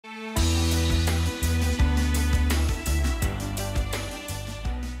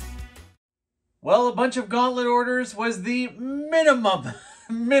Well, a bunch of Gauntlet orders was the minimum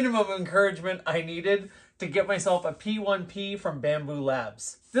encouragement I needed to get myself a P1P from Bambu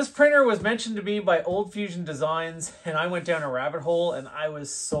Labs. This printer was mentioned to me by Old Fusion Designs, and I went down a rabbit hole and I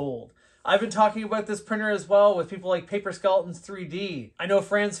was sold. I've been talking about this printer as well with people like Paper Skeletons 3D. I know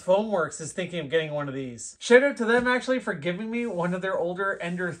Franz Foamworks is thinking of getting one of these. Shout out to them actually for giving me one of their older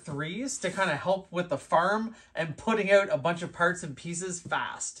Ender 3s to kind of help with the farm and putting out a bunch of parts and pieces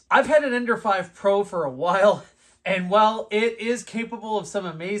fast. I've had an Ender 5 Pro for a while, and while it is capable of some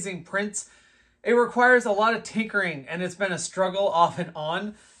amazing prints, it requires a lot of tinkering and it's been a struggle off and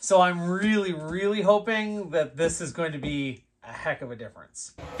on. So I'm really hoping that this is going to be a heck of a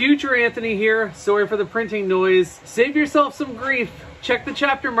difference. Future Anthony here. Sorry for the printing noise. Save yourself some grief. Check the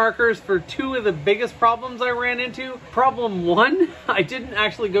chapter markers for two of the biggest problems I ran into. Problem one, I didn't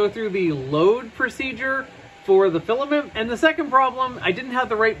actually go through the load procedure for the filament. And the second problem, I didn't have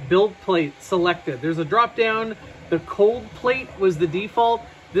the right build plate selected. There's a drop down. The cold plate was the default.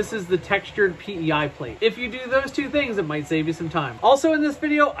 This is the textured PEI plate. If you do those two things, it might save you some time. Also in this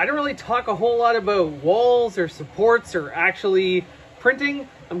video, I don't really talk a whole lot about walls or supports or actually printing.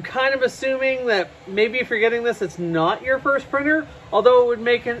 I'm kind of assuming that maybe if you're getting this, it's not your first printer, although it would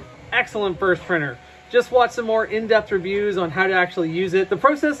make an excellent first printer. Just watch some more in-depth reviews on how to actually use it. The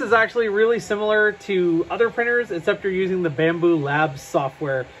process is actually really similar to other printers, except you're using the Bambu Labs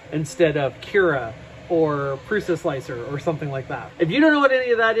software instead of Cura or Prusa Slicer or something like that. If you don't know what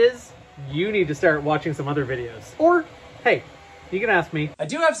any of that is, you need to start watching some other videos. Or, hey, you can ask me. I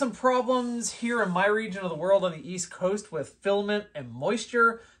do have some problems here in my region of the world on the East Coast with filament and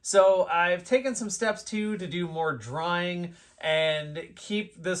moisture, so I've taken some steps to do more drying and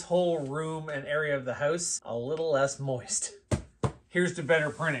keep this whole room and area of the house a little less moist. Here's to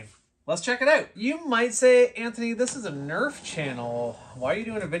better printing. Let's check it out. You might say, Anthony, this is a Nerf channel. Why are you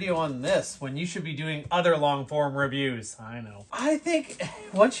doing a video on this when you should be doing other long form reviews? I know. I think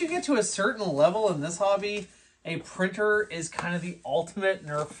once you get to a certain level in this hobby, a printer is kind of the ultimate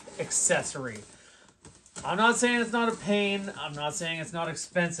Nerf accessory. I'm not saying it's not a pain. I'm not saying it's not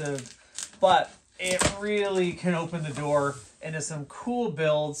expensive, but it really can open the door into some cool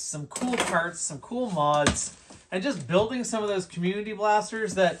builds, some cool parts, some cool mods, and just building some of those community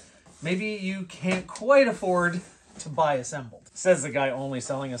blasters that maybe you can't quite afford to buy assembled. Says the guy only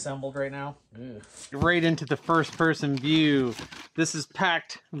selling assembled right now. Ugh. Right into the first person view. This is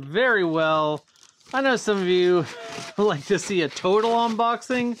packed very well. I know some of you like to see a total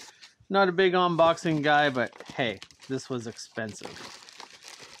unboxing. Not a big unboxing guy, but hey, this was expensive.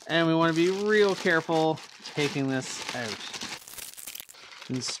 And we want to be real careful taking this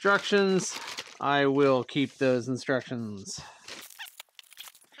out. Instructions. I will keep those instructions.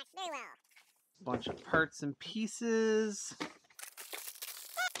 Bunch of parts and pieces.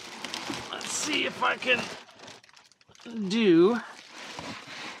 Let's see if I can do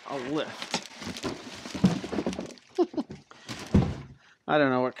a lift. I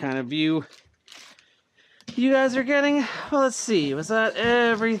don't know what kind of view you guys are getting. Well, let's see. Was that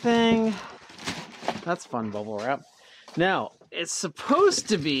everything? That's fun bubble wrap. Now, it's supposed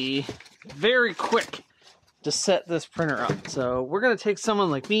to be very quick to set this printer up. So we're gonna take someone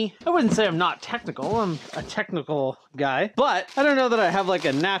like me. I wouldn't say I'm not technical, I'm a technical guy, but I don't know that I have like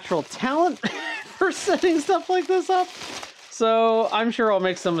a natural talent for setting stuff like this up. So I'm sure I'll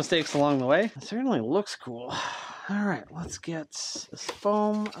make some mistakes along the way. It certainly looks cool. All right, let's get this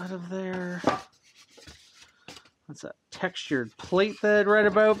foam out of there. What's that textured plate that I'd read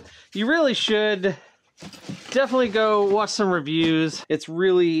about? You really should definitely go watch some reviews. It's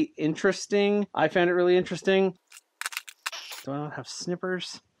really interesting. I found it really interesting. Do I not have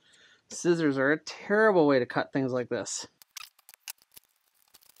snippers? Scissors are a terrible way to cut things like this.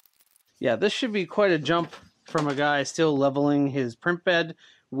 Yeah, this should be quite a jump from a guy still leveling his print bed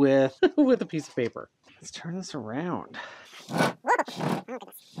with, with a piece of paper. Let's turn this around. That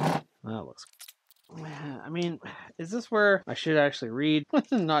looks good. I mean, is this where I should actually read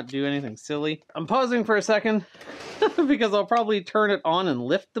and not do anything silly? I'm pausing for a second because I'll probably turn it on and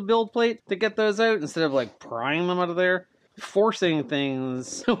lift the build plate to get those out instead of like prying them out of there. Forcing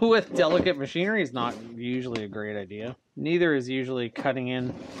things with delicate machinery is not usually a great idea. Neither is usually cutting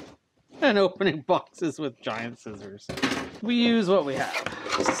in and opening boxes with giant scissors. We use what we have.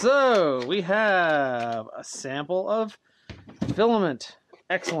 So we have a sample of filament.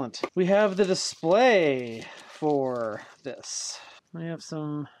 Excellent. We have the display for this. We have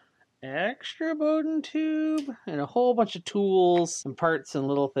some extra Bowden tube and a whole bunch of tools and parts and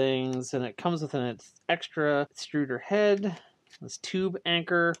little things, and it comes with an extra extruder head, this tube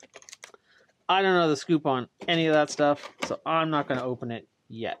anchor. I don't know the scoop on any of that stuff, so I'm not going to open it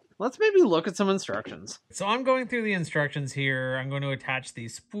yet. Let's maybe look at some instructions. So I'm going through the instructions here. I'm going to attach the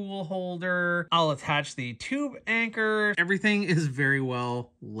spool holder. I'll attach the tube anchor. Everything is very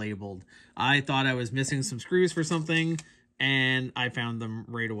well labeled. I thought I was missing some screws for something, and I found them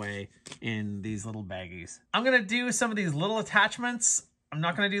right away in these little baggies. I'm going to do some of these little attachments. I'm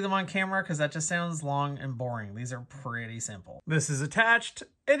not going to do them on camera because that just sounds long and boring. These are pretty simple. This is attached.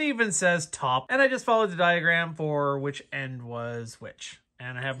 It even says top, and I just followed the diagram for which end was which.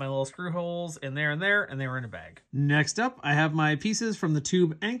 And I have my little screw holes in there, and they were in a bag. Next up, I have my pieces from the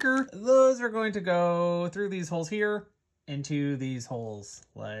tube anchor. Those are going to go through these holes here into these holes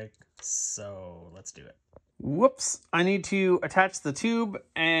like so. Let's do it. Whoops, I need to attach the tube,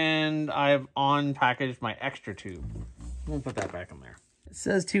 and I've unpackaged my extra tube. We'll put that back in there. It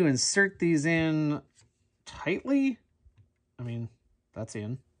says to insert these in tightly. I mean, that's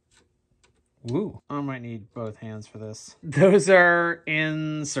in. Woo, I might need both hands for this. Those are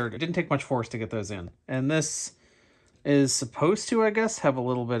inserted. It didn't take much force to get those in. And this is supposed to, I guess, have a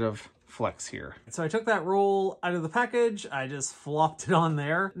little bit of flex here. So I took that roll out of the package. I just flopped it on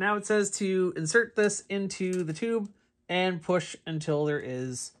there. Now it says to insert this into the tube and push until there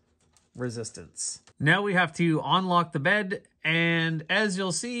is resistance. Now we have to unlock the bed. And as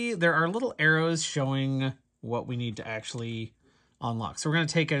you'll see, there are little arrows showing what we need to actually unlock. So we're going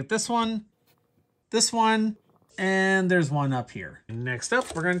to take out this one, and there's one up here. Next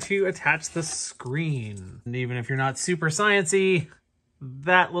up, we're going to attach the screen. And even if you're not super sciencey,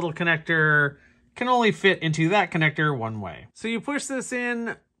 that little connector can only fit into that connector one way. So you push this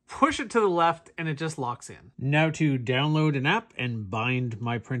in, push it to the left, and it just locks in. Now to download an app and bind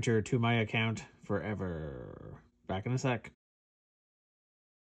my printer to my account forever. Back in a sec.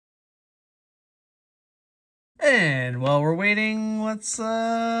 And while we're waiting, let's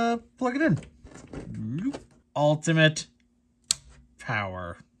plug it in. Ultimate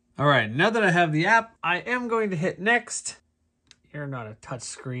power. All right, now that I have the app, I am going to hit next. You're not a touch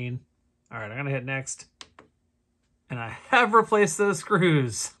screen. All right, I'm gonna hit next. And I have replaced those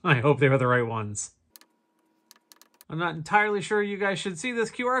screws. I hope they were the right ones. I'm not entirely sure you guys should see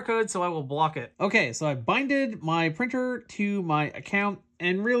this QR code, so I will block it. Okay, so I binded my printer to my account,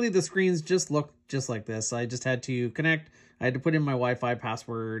 and really the screens just look just like this. I just had to connect. I had to put in my Wi-Fi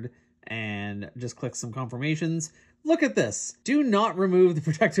password and just click some confirmations. Look at this. Do not remove the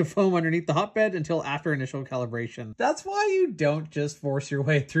protective foam underneath the hotbed until after initial calibration. That's why you don't just force your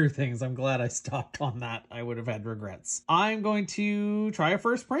way through things. I'm glad I stopped on that. I would have had regrets. I'm going to try a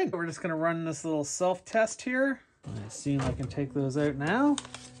first print. We're just going to run this little self-test here. I assume I can take those out now.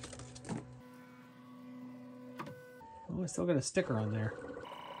 Oh, I still got a sticker on there.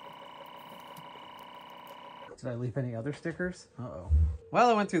 Did I leave any other stickers? Uh-oh. Well,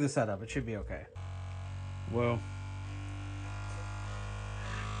 I went through the setup. It should be okay. Whoa.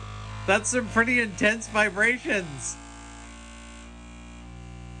 That's some pretty intense vibrations.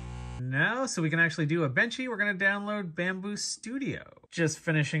 Now, so we can actually do a Benchy, we're going to download Bambu Studio. Just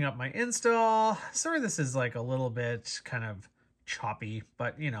finishing up my install. Sorry this is like a little bit kind of choppy,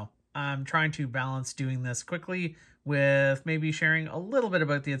 but you know, I'm trying to balance doing this quickly with maybe sharing a little bit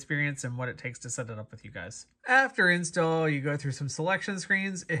about the experience and what it takes to set it up with you guys. After install, you go through some selection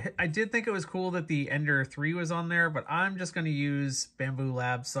screens. I did think it was cool that the Ender 3 was on there, but I'm just going to use Bambu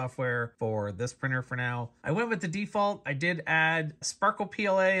Labs software for this printer for now. I went with the default. I did add Sparkle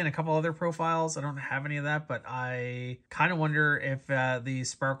PLA and a couple other profiles. I don't have any of that, but I kind of wonder if the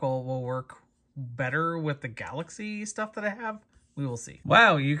Sparkle will work better with the Galaxy stuff that I have. We will see.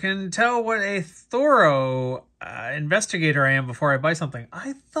 Wow, you can tell what a thorough investigator I am before I buy something.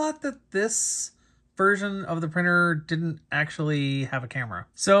 I thought that this version of the printer didn't actually have a camera.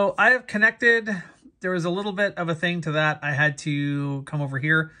 So I have connected. There was a little bit of a thing to that. I had to come over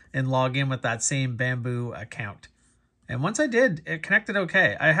here and log in with that same Bambu account. And once I did, it connected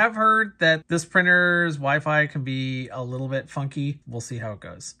okay. I have heard that this printer's Wi-Fi can be a little bit funky. We'll see how it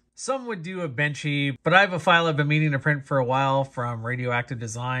goes. Some would do a Benchy, but I have a file I've been meaning to print for a while from Radioactive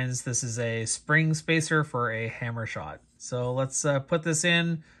Designs. This is a spring spacer for a hammer shot. So let's put this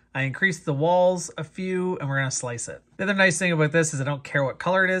in. I increased the walls a few and we're gonna slice it. The other nice thing about this is I don't care what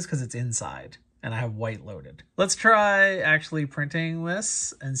color it is because it's inside and I have white loaded. Let's try actually printing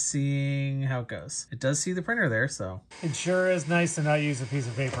this and seeing how it goes. It does see the printer there, so. It sure is nice to not use a piece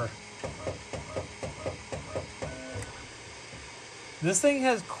of paper. This thing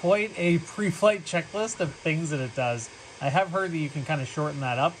has quite a pre-flight checklist of things that it does. I have heard that you can kind of shorten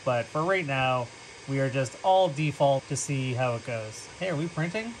that up, but for right now, we are just all default to see how it goes. Hey, are we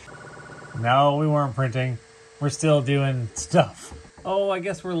printing? No, we weren't printing. We're still doing stuff. Oh, I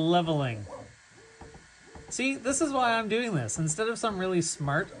guess we're leveling. See, this is why I'm doing this. Instead of some really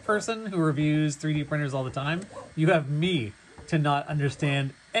smart person who reviews 3D printers all the time, you have me to not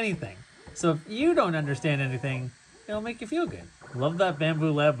understand anything. So if you don't understand anything, it'll make you feel good. Love that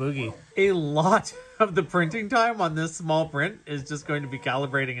Bambu Lab boogie. A lot of the printing time on this small print is just going to be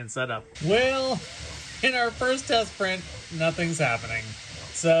calibrating and setup. Well, in our first test print, nothing's happening.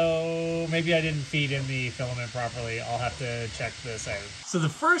 So maybe I didn't feed in the filament properly. I'll have to check this out. So the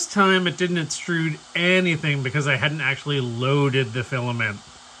first time it didn't extrude anything because I hadn't actually loaded the filament.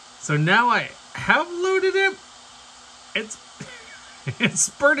 So now I have loaded it. It's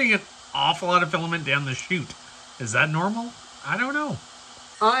spurting an awful lot of filament down the chute. Is that normal? I don't know.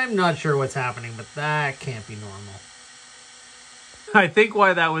 I'm not sure what's happening, but that can't be normal. I think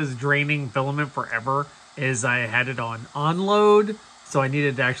why that was draining filament forever is I had it on unload. So I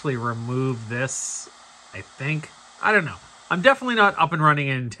needed to actually remove this, I think. I don't know. I'm definitely not up and running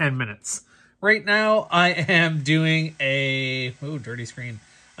in 10 minutes. Right now, I am doing a... Ooh, dirty screen.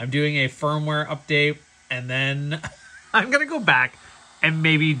 I'm doing a firmware update, and then I'm going to go back and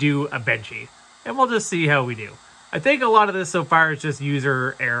maybe do a Benchy. And we'll just see how we do. I think a lot of this so far is just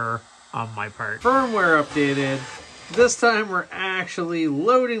user error on my part. Firmware updated. This time we're actually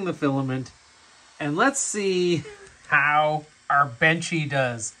loading the filament. And let's see how our Benchy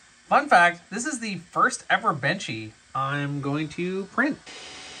does. Fun fact, this is the first ever Benchy I'm going to print.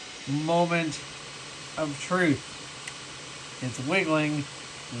 Moment of truth. It's wiggling.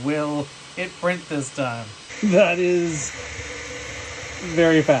 Will it print this time? That is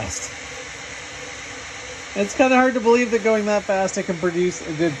very fast. It's kind of hard to believe that going that fast it can produce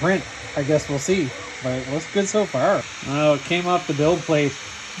a good print. I guess we'll see. But it looks good so far. Oh, it came off the build plate.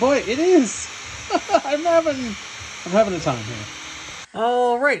 Boy, it is. I'm having a time here.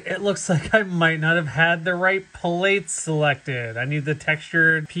 All right, it looks like I might not have had the right plate selected. I need the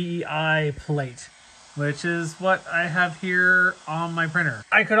textured PEI plate, which is what I have here on my printer.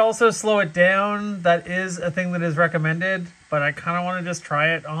 I could also slow it down. That is a thing that is recommended, but I kind of want to just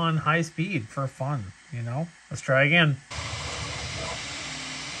try it on high speed for fun, you know? Let's try again.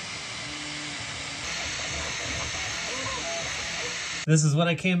 This is what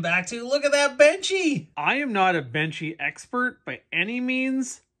I came back to. Look at that Benchy! I am not a Benchy expert by any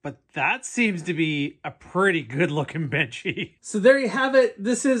means, but that seems to be a pretty good looking Benchy. So there you have it.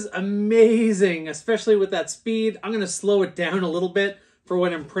 This is amazing, especially with that speed. I'm gonna slow it down a little bit for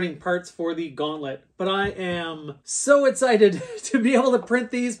when I'm printing parts for the Gauntlet. But I am so excited to be able to print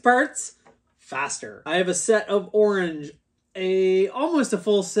these parts faster. I have a set of orange, almost a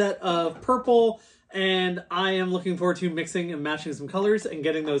full set of purple, and I am looking forward to mixing and matching some colors and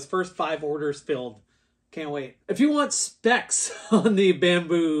getting those first 5 orders filled. Can't wait. If you want specs on the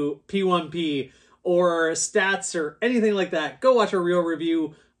Bambu P1P or stats or anything like that, go watch our real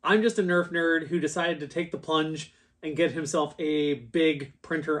review. I'm just a Nerf nerd who decided to take the plunge and get himself a big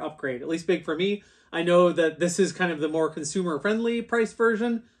printer upgrade. At least big for me. I know that this is kind of the more consumer-friendly price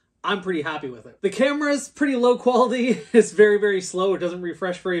version. I'm pretty happy with it. The camera's pretty low quality. It's very, very slow. It doesn't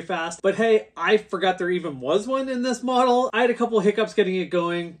refresh very fast. But hey, I forgot there even was one in this model. I had a couple hiccups getting it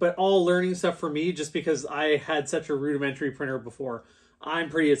going, but all learning stuff for me just because I had such a rudimentary printer before. I'm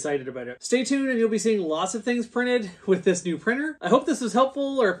pretty excited about it. Stay tuned and you'll be seeing lots of things printed with this new printer. I hope this was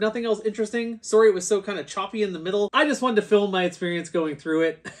helpful, or if nothing else, interesting. Sorry it was so kind of choppy in the middle. I just wanted to film my experience going through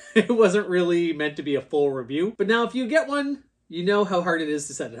it. It wasn't really meant to be a full review. But now if you get one, you know how hard it is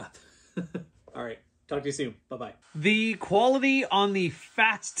to set it up. All right, talk to you soon. Bye-bye. The quality on the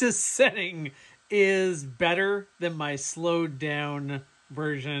fastest setting is better than my slowed down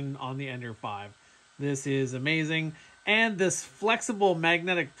version on the Ender 5. This is amazing. And this flexible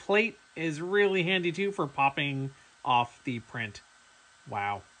magnetic plate is really handy too for popping off the print.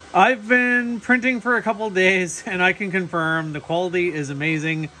 Wow. I've been printing for a couple days and I can confirm the quality is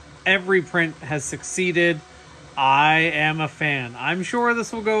amazing. Every print has succeeded. I am a fan. I'm sure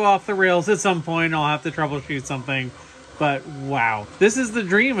this will go off the rails at some point. I'll have to troubleshoot something, but wow. This is the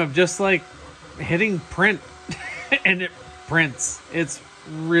dream of just like hitting print and it prints. It's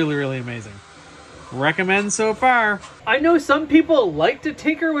really, really amazing. Recommend so far. I know some people like to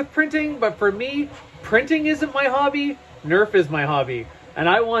tinker with printing, but for me, printing isn't my hobby. Nerf is my hobby. And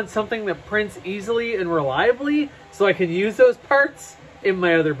I want something that prints easily and reliably so I can use those parts in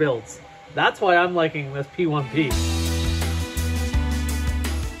my other builds. That's why I'm liking this P1P.